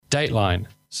Dateline,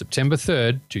 September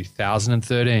 3rd,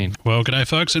 2013. Well, g'day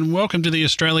folks, and welcome to the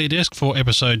Australia Desk for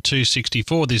episode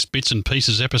 264, this Bits and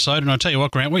Pieces episode. And I tell you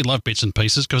what, Grant, we love bits and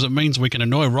pieces because it means we can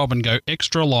annoy Rob and go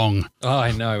extra long. Oh,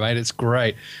 I know, mate. It's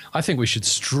great. I think we should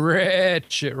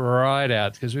stretch it right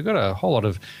out because we've got a whole lot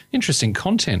of interesting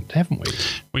content, haven't we?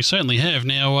 We certainly have.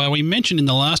 Now, we mentioned in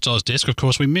the last Oz Desk, of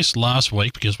course, we missed last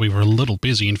week because we were a little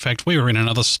busy. In fact, we were in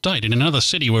another state, in another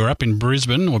city. We were up in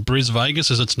Brisbane, or Bris Vegas,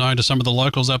 as it's known to some of the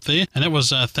locals up there. And that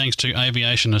was thanks to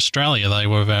Aviation Australia. They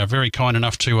were very kind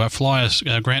enough to fly us,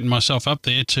 Grant and myself, up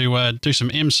there to do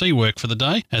some MC work for the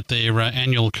day at their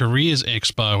annual Careers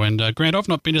Expo. And Grant, I've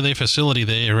not been to their facility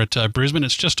there at Brisbane.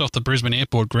 It's just off the Brisbane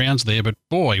Airport grounds there, but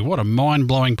boy, what a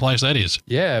mind-blowing place that is.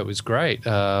 Yeah, it was great.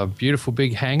 Beautiful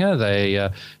big hangar. They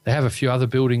have a few other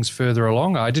buildings further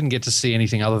along. I didn't get to see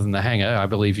anything other than the hangar. I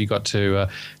believe you got to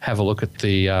have a look at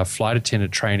the flight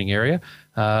attendant training area.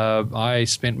 I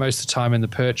spent most of the time in the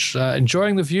perch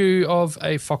enjoying the view of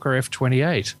a Fokker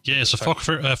F-28. Yes, a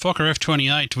Fokker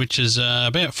F-28, which is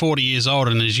about 40 years old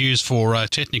and is used for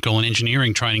technical and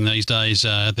engineering training these days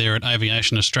there at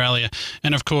Aviation Australia.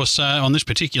 And, of course, on this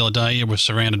particular day, it was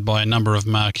surrounded by a number of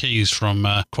marquees from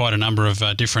quite a number of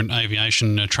different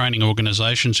aviation training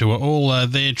organisations who are all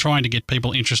there trying to get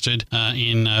people interested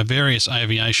in various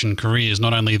aviation careers,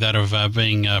 not only that of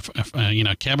being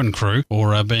cabin crew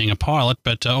or being a pilot,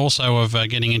 but also of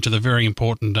getting into the very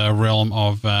important realm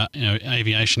of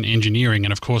aviation engineering.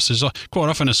 And, of course, there's quite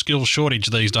often a skills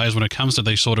shortage these days when it comes to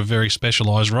these sort of very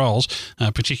specialised roles,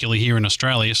 particularly here in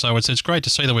Australia. So it's great to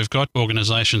see that we've got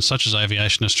organisations such as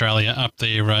Aviation Australia up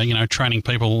there, training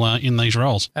people in these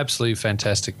roles. Absolutely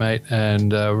fantastic, mate,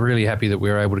 and really happy that we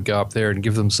were able to go up there and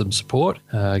give them some support,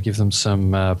 give them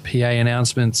some PA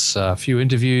announcements, a few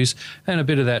interviews, and a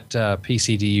bit of that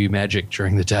PCDU magic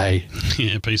during the day.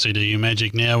 Yeah, PCDU magic.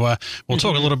 Now, we'll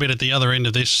talk a little bit at the other end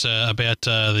of this about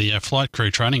the flight crew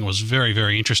training. It was very,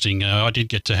 very interesting. I did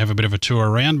get to have a bit of a tour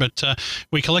around, but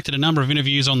we collected a number of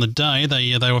interviews on the day.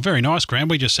 They were very nice, Graham.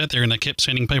 We just sat there and they kept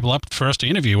sending people up for us to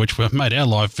interview, which made our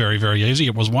life very, very easy.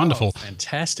 It was wonderful. Oh,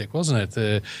 fantastic, wasn't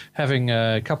it? Having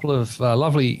a couple of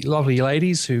lovely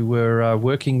ladies who were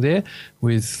working there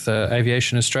with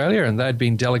Aviation Australia, and they'd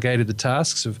been delegated the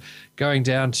tasks of going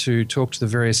down to talk to the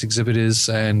various exhibitors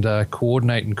and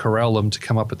coordinate and corral them to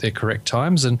come up at their correct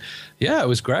times. And yeah, it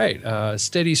was great. A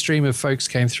steady stream of folks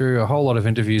came through, a whole lot of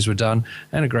interviews were done,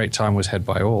 and a great time was had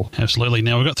by all. Absolutely.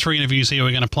 Now, we've got 3 interviews here we're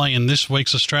going to play in this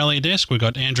week's Australia Desk. We've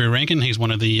got Andrew Rankin. He's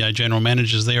one of the general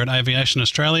managers there at Aviation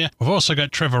Australia. We've also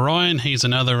got Trevor Ryan. He's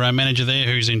another manager there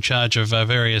who's in charge of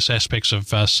various aspects of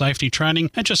safety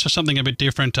training. And just for something a bit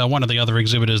different, one of the other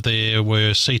exhibitors there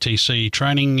were CTC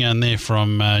Training, and they're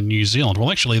from New Zealand.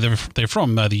 Well, actually, they're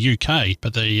from the UK,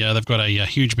 but they've got a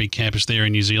huge big campus there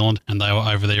in New Zealand, and they were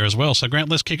over there as well. So, Grant,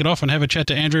 let's kick it off and have a chat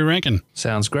to Andrew Rankin.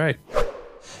 Sounds great.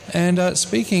 And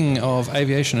speaking of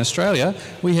Aviation Australia,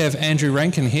 we have Andrew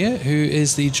Rankin here, who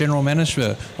is the General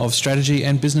Manager of Strategy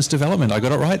and Business Development. I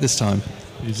got it right this time.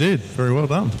 You did. Very well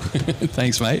done.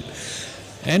 Thanks, mate.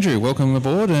 Andrew, welcome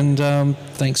aboard, and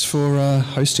thanks for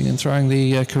hosting and throwing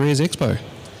the Careers Expo.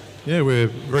 Yeah, we're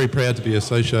very proud to be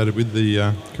associated with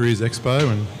the Careers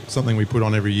Expo, and something we put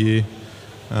on every year.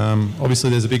 Obviously,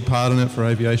 there's a big part in it for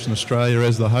Aviation Australia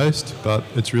as the host, but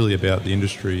it's really about the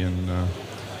industry and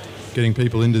getting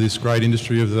people into this great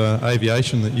industry of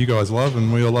aviation that you guys love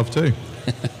and we all love too.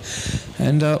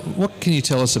 And what can you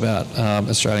tell us about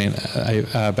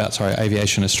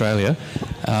Aviation Australia?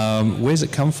 Where's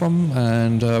it come from,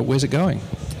 and where's it going?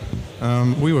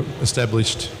 We were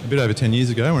established a bit over 10 years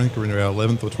ago. I think we're into our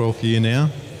 11th or 12th year now.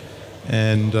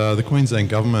 And the Queensland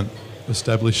Government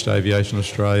established Aviation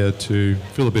Australia to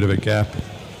fill a bit of a gap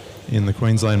in the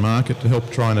Queensland market to help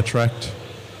try and attract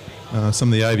some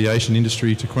of the aviation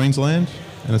industry to Queensland.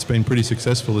 And it's been pretty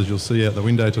successful, as you'll see out the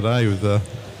window today, with the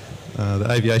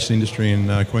aviation industry in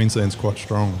Queensland's quite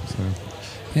strong. So.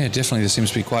 Yeah, definitely. There seems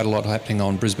to be quite a lot happening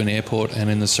on Brisbane Airport and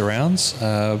in the surrounds.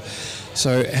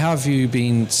 So how have you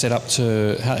been set up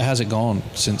how's it gone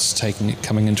since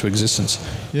coming into existence?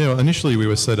 Yeah, well, initially we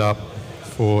were set up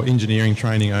for engineering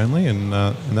training only, and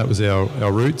that was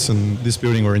our roots. And this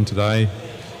building we're in today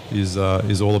is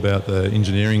all about the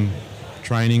engineering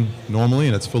training normally,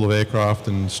 and it's full of aircraft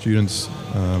and students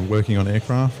working on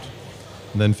aircraft.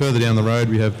 And then further down the road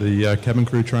we have the cabin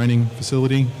crew training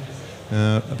facility.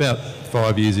 About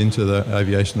 5 years into the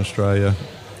Aviation Australia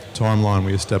timeline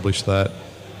we established that,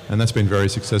 and that's been very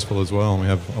successful as well. And we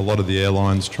have a lot of the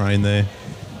airlines train there.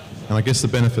 And I guess the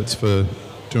benefits for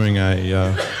doing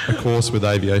a course with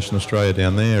Aviation Australia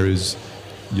down there is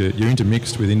you're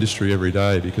intermixed with industry every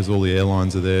day, because all the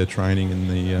airlines are there training in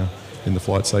in the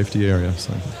flight safety area.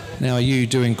 So. Now, are you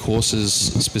doing courses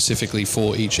specifically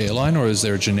for each airline, or is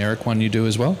there a generic one you do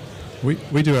as well? We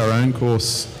do our own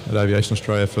course at Aviation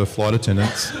Australia for flight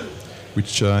attendants,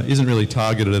 which isn't really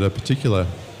targeted at a particular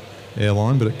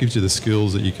airline, but it gives you the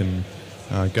skills that you can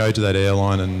go to that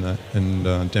airline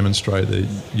and demonstrate that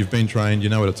you've been trained, you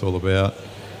know what it's all about.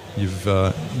 You've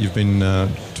been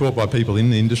taught by people in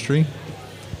the industry,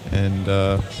 and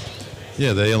the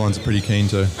airlines are pretty keen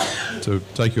to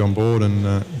take you on board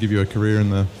and give you a career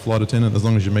in the flight attendant, as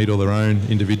long as you meet all their own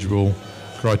individual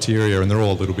criteria, and they're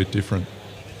all a little bit different.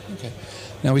 Okay.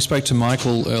 Now, we spoke to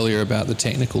Michael earlier about the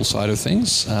technical side of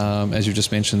things. As you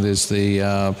just mentioned, there's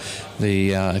the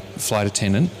flight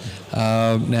attendant.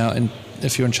 Now,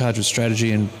 if you're in charge of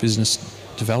strategy and business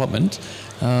development,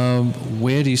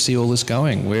 where do you see all this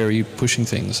going? Where are you pushing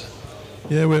things?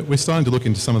 Yeah, we're starting to look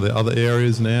into some of the other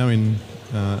areas now in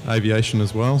aviation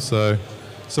as well. So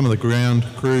some of the ground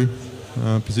crew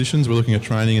positions, we're looking at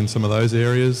training in some of those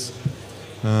areas.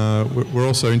 We're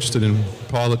also interested in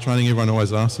pilot training. Everyone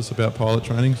always asks us about pilot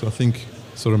training, so I think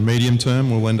sort of medium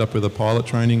term we'll end up with a pilot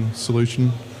training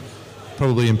solution,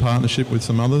 probably in partnership with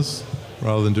some others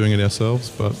rather than doing it ourselves.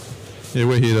 But yeah,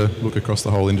 we're here to look across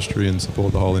the whole industry and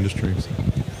support the whole industry. So.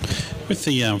 With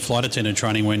the flight attendant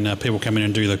training, when people come in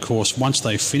and do the course, once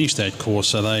they finish that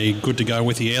course, are they good to go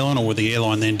with the airline, or would the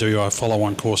airline then do a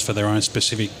follow-on course for their own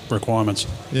specific requirements?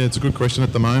 Yeah, it's a good question.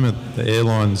 At the moment, the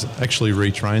airlines actually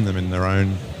retrain them in their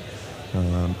own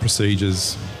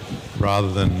procedures rather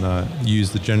than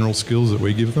use the general skills that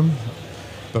we give them.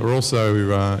 But we're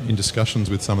also in discussions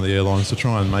with some of the airlines to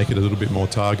try and make it a little bit more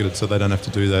targeted so they don't have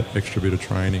to do that extra bit of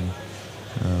training.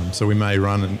 So we may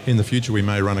run, in the future, we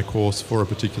may run a course for a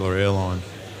particular airline,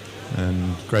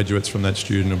 and graduates from that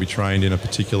student will be trained in a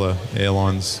particular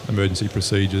airline's emergency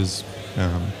procedures,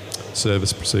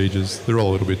 service procedures. They're all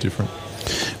a little bit different.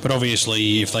 But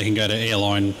obviously, if they can go to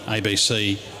airline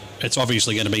ABC, it's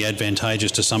obviously going to be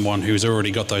advantageous to someone who's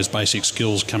already got those basic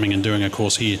skills coming and doing a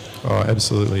course here. Oh,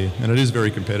 absolutely. And it is very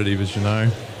competitive, as you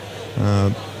know.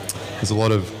 There's a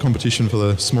lot of competition for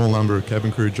the small number of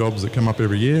cabin crew jobs that come up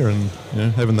every year, and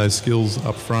having those skills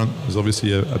up front is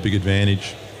obviously a big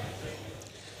advantage.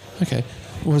 Okay.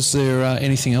 Was there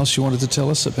anything else you wanted to tell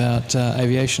us about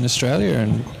Aviation Australia,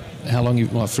 and how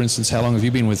long for instance, how long have you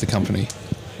been with the company?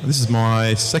 This is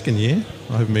my second year.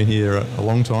 I haven't been here a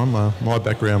long time. My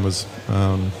background was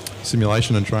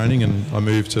simulation and training, and I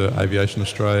moved to Aviation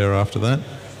Australia after that.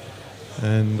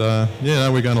 And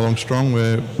we're going along strong.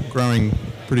 We're growing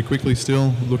pretty quickly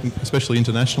still, looking especially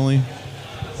internationally.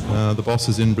 The boss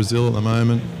is in Brazil at the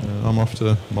moment. I'm off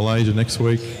to Malaysia next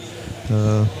week.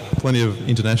 Plenty of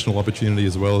international opportunity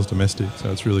as well as domestic,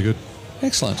 so it's really good.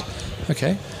 Excellent.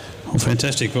 Okay. Well,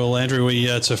 fantastic. Well, Andrew,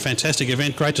 it's a fantastic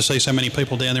event. Great to see so many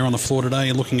people down there on the floor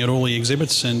today looking at all the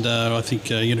exhibits, and I think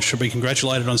you should be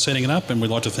congratulated on setting it up, and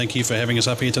we'd like to thank you for having us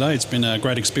up here today. It's been a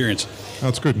great experience. Oh,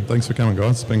 it's good. Thanks for coming,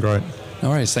 guys. It's been great. No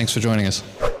worries. Thanks for joining us.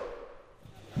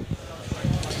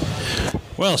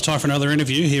 Well, it's time for another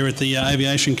interview here at the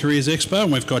Aviation Careers Expo,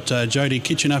 and we've got Jodie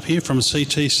Kitchen up here from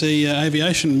CTC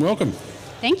Aviation. Welcome.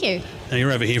 Thank you. Now,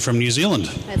 you're over here from New Zealand.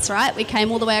 That's right. We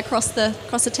came all the way across the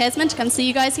Tasman to come see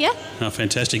you guys here. Oh,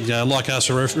 fantastic. Like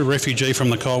us, a refugee from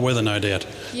the cold weather, no doubt.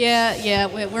 Yeah,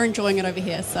 we're enjoying it over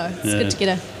here, so it's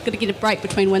good to get a break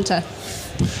between winter.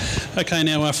 Okay,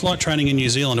 now flight training in New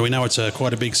Zealand, we know it's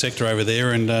quite a big sector over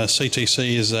there, and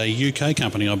CTC is a UK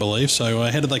company, I believe. So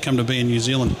how did they come to be in New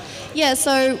Zealand? Yeah,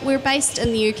 so we're based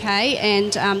in the UK,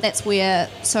 and that's where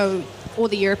all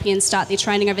the Europeans start their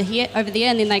training over there,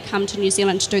 and then they come to New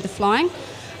Zealand to do the flying.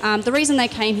 The reason they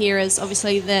came here is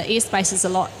obviously the airspace is a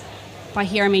lot. By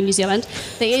here I mean New Zealand.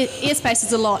 The airspace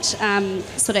is a lot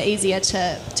sort of easier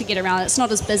to get around. It's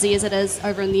not as busy as it is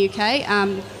over in the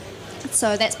UK.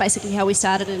 So that's basically how we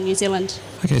started in New Zealand.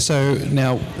 Okay, so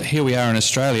now here we are in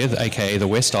Australia, aka the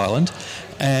West Island,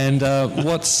 and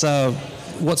what's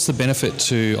the benefit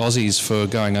to Aussies for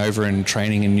going over and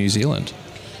training in New Zealand?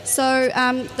 So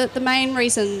the main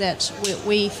reason that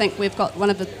we think we've got one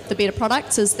of the better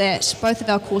products is that both of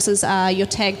our courses you're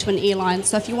tagged to an airline.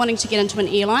 So if you're wanting to get into an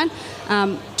airline,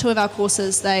 two of our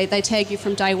courses, they tag you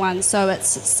from day one. So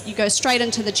it's you go straight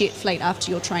into the jet fleet after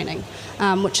your training,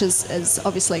 which is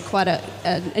obviously quite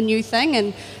a new thing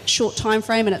and short time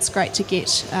frame, and it's great to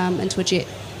get into a jet.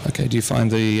 Okay, do you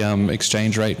find the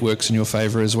exchange rate works in your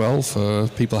favour as well for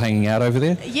people hanging out over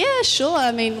there? Yeah, sure.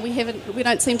 I mean, we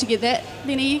don't seem to get that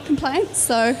many complaints,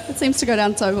 so it seems to go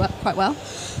down quite well.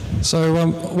 So,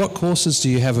 what courses do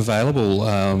you have available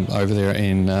over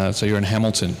there so you're in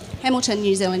Hamilton? Hamilton,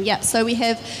 New Zealand, yeah. So we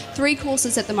have 3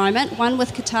 courses at the moment, one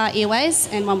with Qatar Airways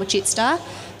and one with Jetstar.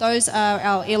 Those are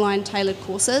our airline-tailored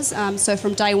courses. So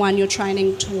from day one, you're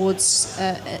training towards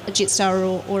a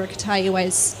Jetstar or a Qatar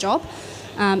Airways job.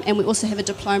 And we also have a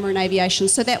diploma in aviation.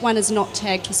 So that one is not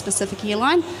tagged to a specific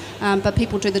airline, but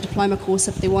people do the diploma course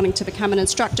if they're wanting to become an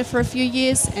instructor for a few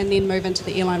years and then move into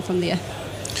the airline from there.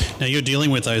 Now, you're dealing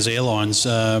with those airlines.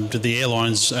 Do the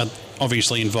airlines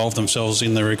obviously involve themselves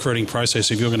in the recruiting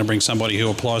process? If you're going to bring somebody who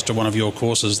applies to one of your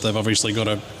courses, they've obviously got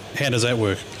to... How does that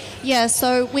work? Yeah,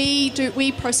 so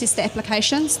we process the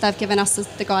applications. They've given us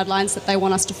the guidelines that they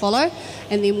want us to follow,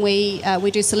 and then we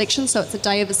do selection. So it's a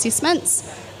day of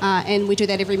assessments, and we do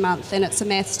that every month. And it's a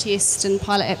maths test and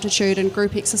pilot aptitude and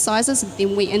group exercises. And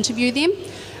then we interview them,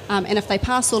 and if they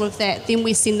pass all of that, then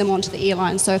we send them on to the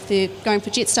airline. So if they're going for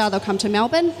Jetstar, they'll come to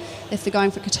Melbourne. If they're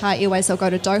going for Qatar Airways, they'll go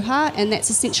to Doha, and that's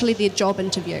essentially their job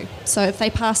interview. So if they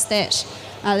pass that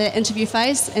interview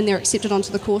phase and they're accepted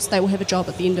onto the course, they will have a job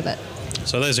at the end of it.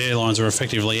 So those airlines are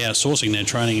effectively outsourcing their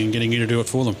training and getting you to do it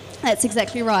for them. That's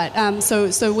exactly right. So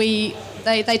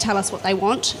they tell us what they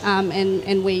want,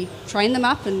 and we train them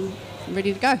up and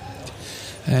ready to go.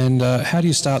 And how do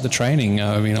you start the training?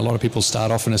 I mean, a lot of people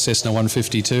start off in a Cessna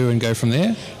 152 and go from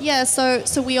there. Yeah, so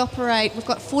we've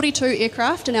got 42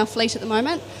 aircraft in our fleet at the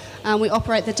moment. We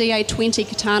operate the DA-20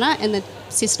 Katana and the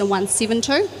Cessna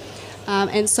 172.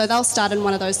 And so they'll start in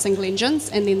one of those single engines,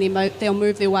 and then they'll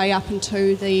move their way up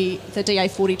into the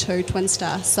DA-42 Twin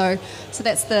Star. So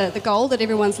that's the goal that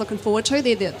everyone's looking forward to.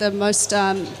 They're the most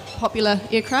popular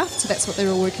aircraft, so that's what they're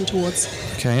all working towards.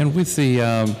 Okay, and with the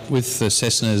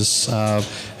Cessnas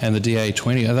and the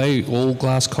DA-20, are they all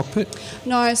glass cockpit?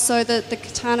 No, so the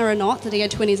Katana are not. The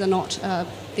DA-20s are not.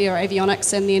 They're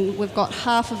avionics, and then we've got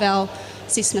half of our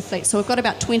Cessna fleet. So we've got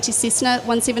about 20 Cessna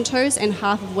 172s, and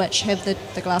half of which have the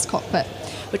glass cockpit,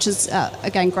 which is,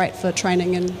 again, great for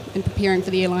training and preparing for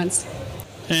the airlines.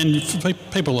 And for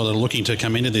people that are looking to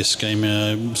come into this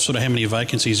scheme, sort of how many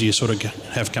vacancies do you sort of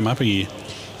have come up a year?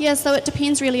 Yeah, so it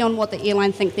depends really on what the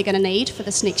airline think they're going to need for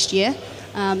this next year.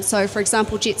 So, for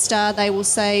example, Jetstar, they will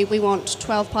say, we want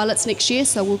 12 pilots next year,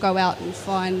 so we'll go out and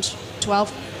find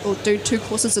 12 or do 2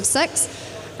 courses of 6.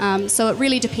 So it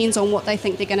really depends on what they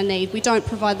think they're going to need. We don't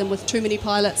provide them with too many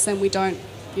pilots, and we don't,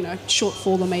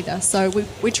 shortfall them either. So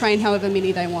we train however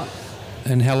many they want.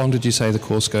 And how long did you say the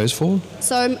course goes for?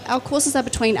 So our courses are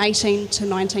between 18 to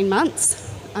 19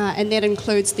 months, and that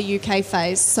includes the UK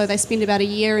phase. So they spend about a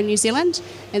year in New Zealand,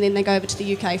 and then they go over to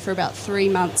the UK for about 3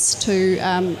 months to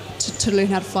learn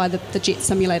how to fly the jet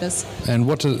simulators. And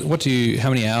how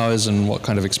many hours and what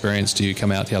kind of experience do you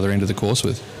come out the other end of the course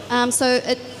with? So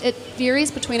it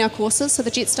varies between our courses. So the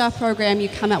Jetstar program, you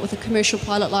come out with a commercial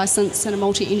pilot licence and a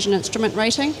multi-engine instrument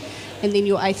rating, and then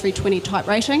your A320 type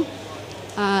rating.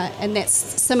 And that's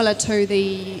similar to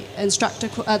the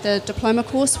the diploma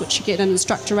course, which you get an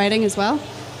instructor rating as well.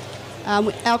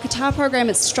 Our Qatar program,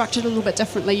 it's structured a little bit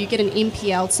differently. You get an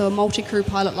MPL, so a multi-crew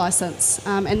pilot licence,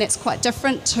 and that's quite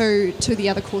different to the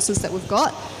other courses that we've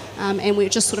got. And we're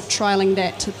just sort of trialling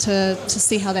that to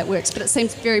see how that works. But it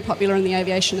seems very popular in the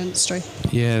aviation industry.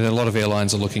 Yeah, a lot of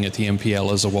airlines are looking at the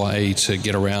MPL as a way to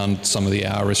get around some of the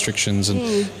hour restrictions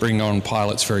and bring on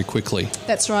pilots very quickly.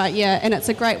 That's right, yeah. And it's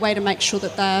a great way to make sure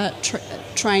that they're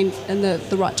trained in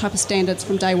the right type of standards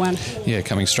from day one. Yeah,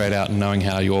 coming straight out and knowing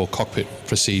how your cockpit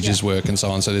procedures work and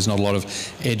so on. So there's not a lot of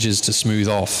edges to smooth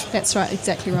off. That's right,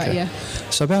 exactly right, yeah.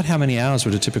 So about how many hours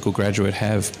would a typical graduate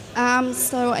have?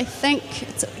 So I think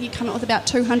you come up with about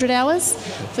 200 hours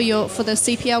for the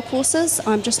CPL courses.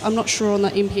 I'm not sure on the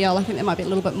MPL. I think that might be a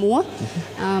little bit more.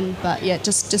 But yeah, it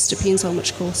just depends on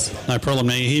which course. No problem.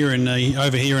 Now you're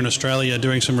over here in Australia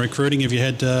doing some recruiting. Have you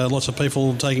had lots of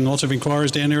people taking lots of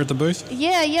inquiries down there at the booth?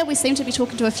 Yeah, we seem to be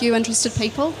talking to a few interested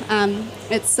people.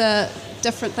 It's a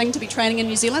different thing to be training in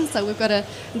New Zealand, so we've got to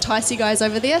entice you guys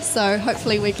over there. So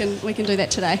hopefully we can do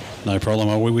that today. No problem.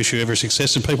 Well, we wish you every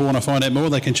success. If people want to find out more,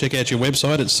 they can check out your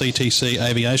website at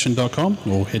ctcaviation.com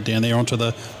or head down there onto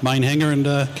the main hangar and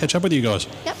catch up with you guys.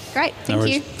 Yep, great. Thank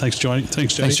you. Thanks, Jody.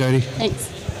 Thanks, Jody.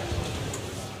 Thanks.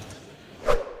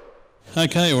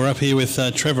 Okay, we're up here with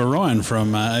Trevor Ryan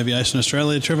from Aviation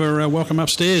Australia. Trevor, welcome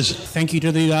upstairs. Thank you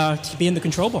to be in the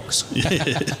control box. Yeah.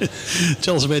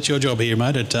 Tell us about your job here,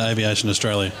 mate, at Aviation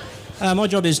Australia. My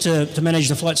job is to manage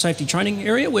the flight safety training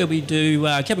area where we do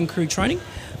cabin crew training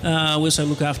We also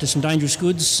look after some dangerous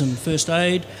goods, some first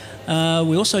aid.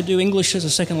 We also do English as a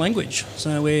second language.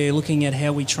 So we're looking at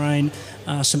how we train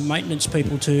some maintenance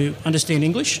people to understand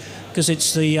English, because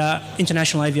it's the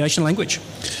international aviation language.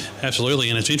 Absolutely,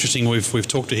 and it's interesting. We've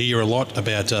talked to here a lot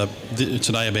about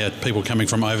today about people coming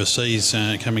from overseas,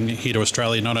 coming here to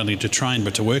Australia not only to train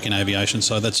but to work in aviation.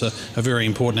 So that's a very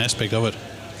important aspect of it.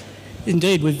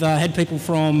 Indeed, we've had people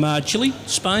from Chile,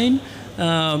 Spain,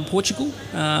 Portugal,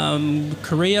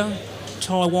 Korea,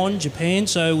 Taiwan, Japan.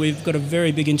 So we've got a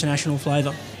very big international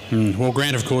flavour. Well,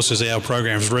 Grant, of course, is our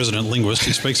program's resident linguist.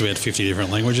 He speaks about 50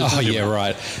 different languages. Oh, yeah,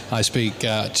 right. I speak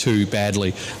too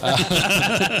badly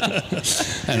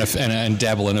and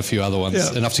dabble in a few other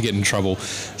ones, enough to get in trouble.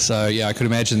 So, yeah, I could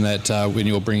imagine that when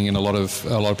you're bringing in a lot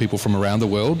of people from around the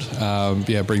world,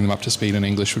 bring them up to speed in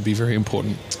English would be very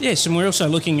important. Yes, and we're also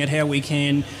looking at how we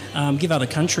can give other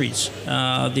countries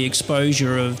the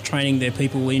exposure of training their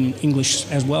people in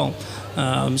English as well,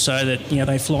 so that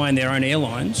they fly in their own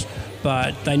airlines,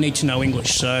 but they need to know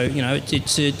English. So,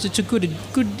 it's a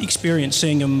good experience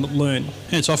seeing them learn.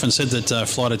 Yeah, it's often said that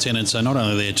flight attendants are not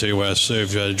only there to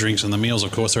serve drinks and the meals,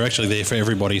 of course, they're actually there for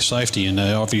everybody's safety. And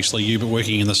obviously you,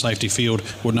 working in the safety field,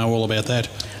 would know all about that.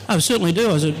 I certainly do.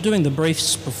 I was doing the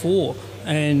briefs before,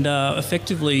 and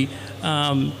effectively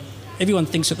everyone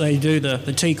thinks that they do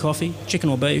the tea, coffee, chicken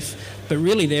or beef, but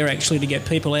really they're actually to get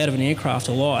people out of an aircraft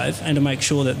alive and to make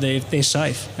sure that they're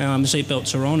safe. The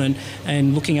seatbelts are on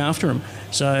and looking after them.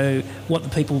 So what the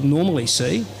people normally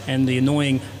see, and the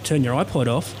annoying turn your iPod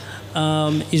off,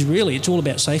 is really it's all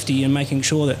about safety and making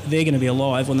sure that they're going to be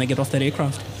alive when they get off that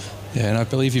aircraft. Yeah, and I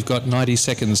believe you've got 90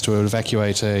 seconds to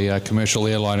evacuate a commercial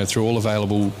airliner through all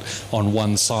available on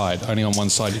one side. Only on one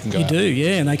side you can go out. You do,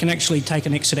 yeah, and they can actually take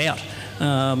an exit out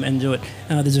and do it.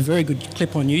 There's a very good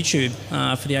clip on YouTube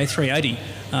for the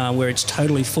A380 where it's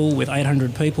totally full with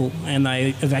 800 people and they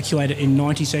evacuate it in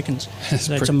 90 seconds.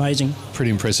 So it's amazing.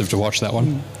 Pretty impressive to watch that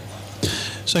one.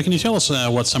 So can you tell us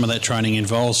what some of that training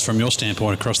involves from your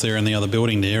standpoint across there in the other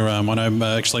building there? I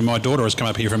know actually my daughter has come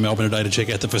up here from Melbourne today to check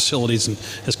out the facilities and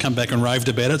has come back and raved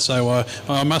about it, so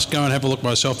I must go and have a look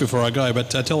myself before I go,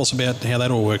 but tell us about how that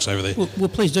all works over there. Well,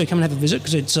 please do come and have a visit,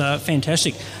 because it's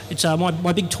fantastic. It's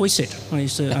my big toy set, I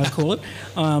used to call it.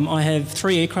 I have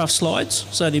 3 aircraft slides,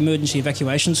 so the emergency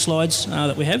evacuation slides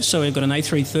that we have. So we've got an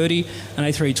A330, an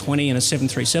A320 and a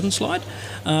 737 slide.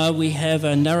 We have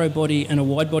a narrow body and a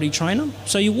wide body trainer.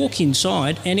 So you walk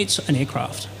inside and it's an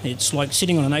aircraft. It's like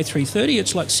sitting on an A330,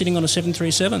 it's like sitting on a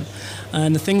 737.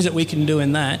 And the things that we can do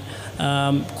in that,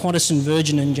 Qantas and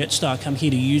Virgin and Jetstar come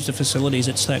here to use the facilities,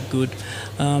 it's that good.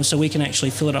 So we can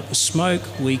actually fill it up with smoke,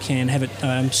 we can have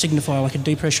it signify like a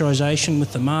depressurisation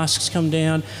with the masks come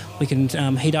down, we can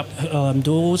heat up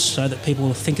doors so that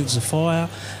people think it's a fire.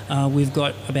 We've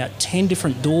got about 10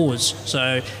 different doors,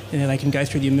 so they can go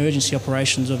through the emergency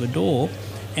operations of a door.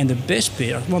 And the best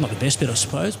bit, well, not the best bit, I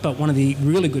suppose, but one of the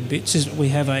really good bits is that we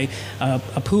have a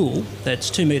pool that's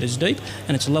 2 metres deep,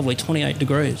 and it's a lovely 28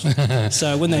 degrees.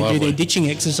 So when they do their ditching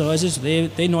exercises,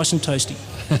 they're nice and toasty.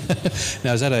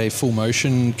 Now, is that a full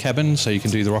motion cabin, so you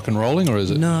can do the rock and rolling, or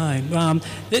is it? No,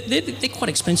 they're quite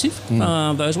expensive,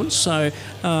 those ones. So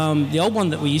the old one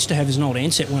that we used to have is an old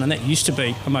Ansett one, and that used to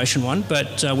be a motion one,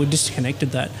 but we've disconnected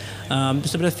that.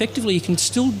 But effectively, you can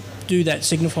still do that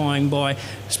signifying by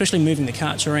especially moving the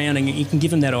carts around, and you can give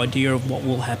them that idea of what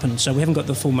will happen. So we haven't got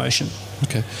the full motion.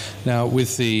 Okay. Now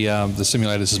with the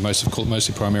simulators is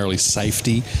mostly primarily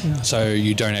safety, so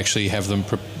you don't actually have them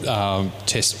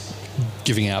test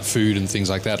giving out food and things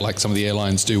like that, like some of the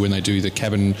airlines do when they do the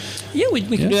cabin. Yeah, we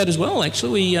can do that as well.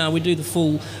 Actually, we do the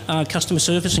full customer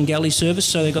service and galley service.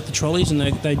 So they've got the trolleys and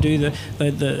they do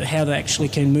the how they actually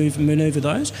can manoeuvre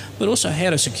those, but also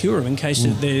how to secure them in case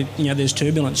there's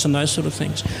turbulence and those sort of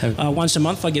things. Once a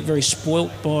month, I get very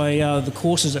spoilt by the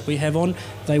courses that we have on.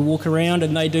 They walk around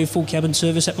and they do full cabin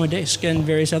service at my desk and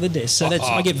various other desks. So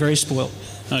I get very spoilt.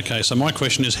 Okay, so my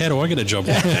question is, how do I get a job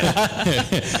like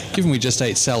that? Given we just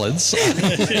ate salads.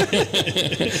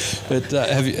 But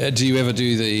do you ever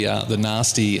do the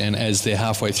nasty, and as they're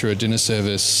halfway through a dinner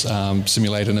service,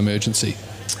 simulate an emergency?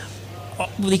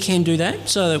 We can do that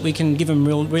so that we can give them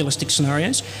realistic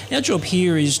scenarios. Our job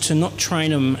here is to not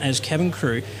train them as cabin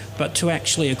crew, but to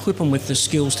actually equip them with the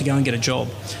skills to go and get a job.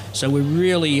 So we're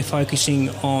really focusing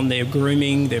on their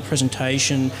grooming, their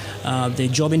presentation, their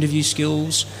job interview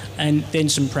skills, and then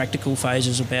some practical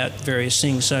phases about various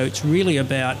things. So it's really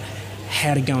about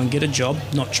how to go and get a job,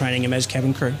 not training them as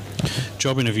cabin crew.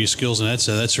 Job interview skills, and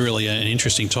that's really an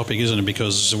interesting topic, isn't it?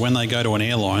 Because when they go to an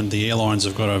airline, the airlines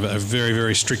have got a very,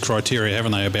 very strict criteria,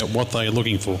 haven't they, about what they're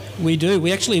looking for? We do.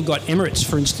 We actually have got Emirates,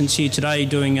 for instance, here today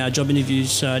doing job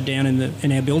interviews down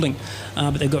in our building,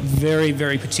 but they've got very,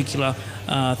 very particular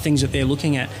things that they're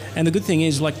looking at. And the good thing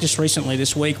is, like just recently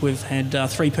this week, we've had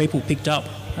 3 people picked up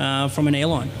from an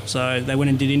airline. So they went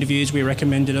and did interviews, we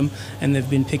recommended them, and they've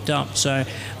been picked up. So,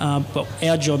 but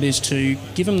our job is to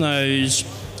give them those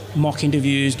mock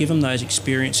interviews, give them those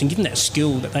experience, and give them that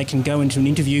skill that they can go into an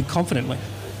interview confidently.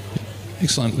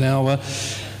 Excellent. Now,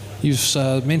 you've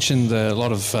mentioned a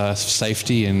lot of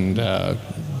safety and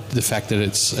the fact that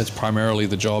it's primarily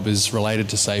the job is related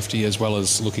to safety as well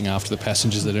as looking after the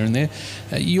passengers that are in there.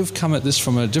 You've come at this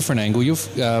from a different angle.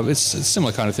 It's a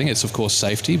similar kind of thing. It's of course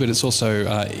safety, but it's also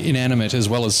inanimate as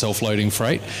well as self-loading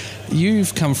freight.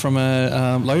 You've come from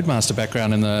a loadmaster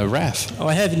background in the RAF.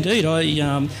 I have indeed.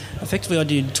 I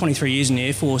did 23 years in the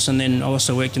Air Force, and then I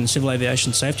also worked in the Civil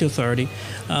Aviation Safety Authority,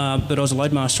 but I was a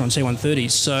loadmaster on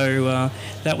C-130s, so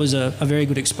that was a very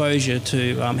good exposure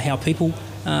to how people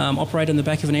operate in the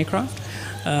back of an aircraft.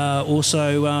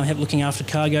 Also looking after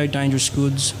cargo, dangerous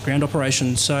goods, ground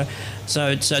operations. So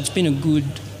it's been a good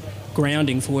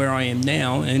grounding for where I am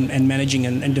now and managing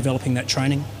and developing that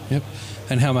training. Yep.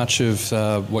 And how much of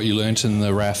what you learnt in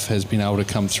the RAF has been able to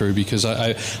come through? Because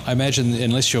I imagine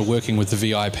unless you're working with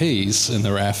the VIPs in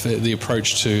the RAF, the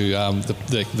approach to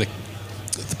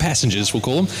the passengers, we'll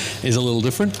call them, is a little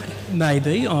different.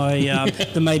 Maybe.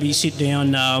 Maybe sit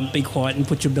down, be quiet and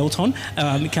put your belt on.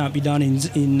 It can't be done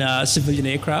in civilian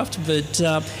aircraft, but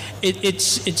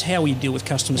it's how we deal with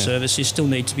customer service. You still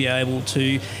need to be able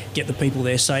to get the people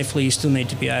there safely. You still need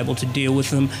to be able to deal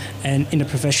with them and in a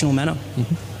professional manner.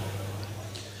 Mm-hmm.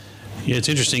 Yeah, it's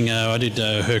interesting. I did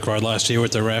Herc ride last year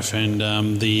with the RAF,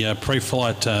 and the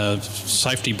pre-flight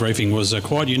safety briefing was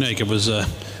quite unique. It was a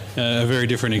very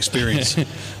different experience.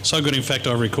 So good, in fact,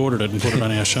 I recorded it and put it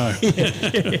on our show.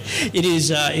 It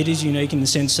is unique in the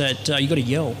sense that you've got to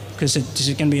yell, because it's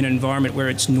going to be an environment where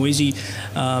it's noisy,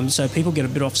 so people get a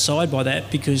bit offside by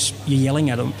that because you're yelling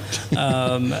at them.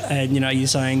 And you're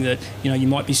saying that you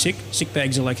might be sick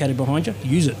bags are located behind you,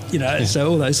 use it, so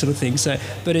all those sort of things. So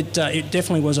but it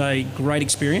definitely was a great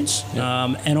experience.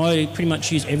 And I pretty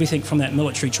much use everything from that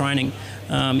military training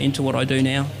into what I do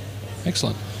now.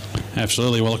 Excellent.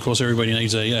 Absolutely. Well, of course, everybody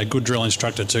needs a good drill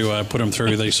instructor to put them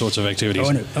through these sorts of activities.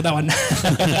 Oh, no, not that one.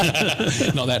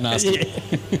 Not that nasty. Yeah,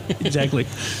 exactly.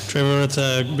 Trevor, it's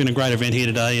been a great event here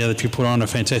today that you put on, a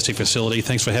fantastic facility.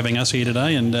 Thanks for having us here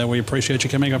today, and we appreciate you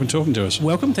coming up and talking to us.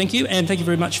 Welcome, thank you, and thank you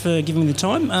very much for giving me the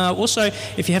time. Also,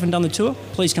 if you haven't done the tour,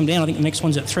 please come down. I think the next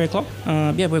one's at 3 o'clock.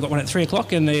 We've got one at 3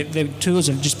 o'clock, and the tours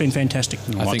have just been fantastic.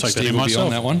 I think Steve will be on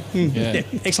that one. Yeah.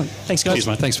 Excellent. Thanks, guys. Cheers,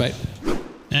 mate. Thanks, mate.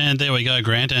 And there we go,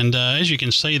 Grant. And as you can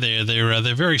see there,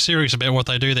 they're very serious about what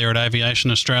they do there at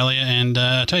Aviation Australia. And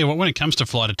I tell you what, when it comes to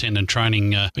flight attendant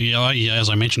training, as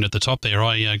I mentioned at the top there,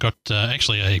 I got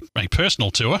actually a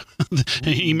personal tour.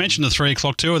 He mentioned the 3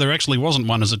 o'clock tour. There actually wasn't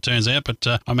one, as it turns out, but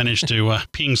I managed to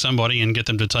ping somebody and get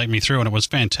them to take me through, and it was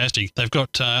fantastic. They've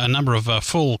got a number of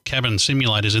full cabin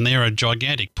simulators in there, a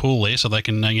gigantic pool there, so they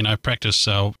can practice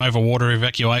over water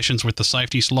evacuations with the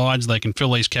safety slides. They can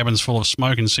fill these cabins full of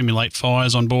smoke and simulate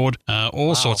fires on board,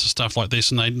 all sorts of stuff like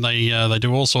this, and they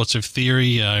do all sorts of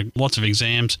theory, lots of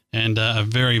exams, and a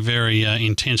very, very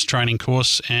intense training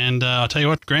course. And I'll tell you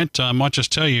what, Grant, I might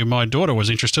just tell you, my daughter was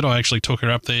interested. I actually took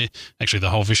her up there. Actually, the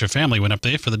whole Vischer family went up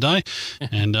there for the day,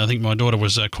 and I think my daughter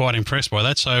was quite impressed by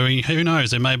that. So who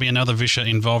knows, there may be another Vischer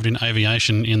involved in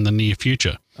aviation in the near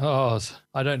future. Oh,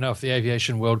 I don't know if the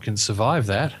aviation world can survive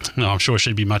that. No, I'm sure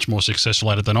she'd be much more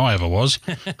successful at it than I ever was.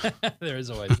 There is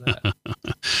always that.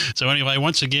 So anyway,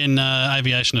 once again,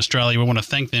 Aviation Australia, we want to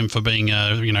thank them for being,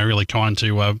 really kind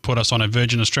to put us on a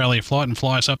Virgin Australia flight and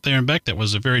fly us up there and back. That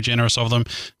was very generous of them.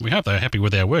 We hope they're happy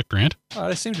with our work, Grant. Oh,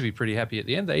 they seem to be pretty happy at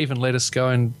the end. They even let us go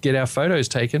and get our photos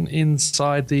taken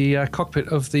inside the cockpit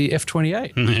of the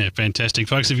F-28. Yeah, fantastic.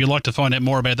 Folks, if you'd like to find out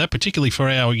more about that, particularly for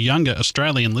our younger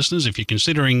Australian listeners, if you're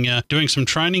considering doing some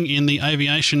training in the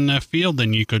aviation field,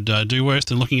 then you could do worse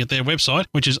than looking at their website,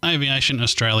 which is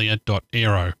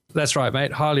aviationaustralia.aero. That's right,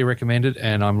 mate. Highly recommended,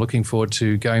 and I'm looking forward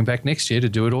to going back next year to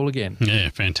do it all again. Yeah,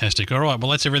 fantastic. All right,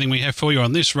 well, that's everything we have for you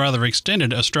on this rather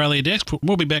extended Australia Desk.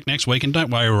 We'll be back next week, and don't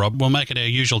worry, Rob, we'll make it our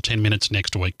usual 10 minutes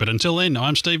next week. But until then,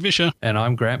 I'm Steve Vischer. And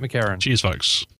I'm Grant McCarran. Cheers, folks.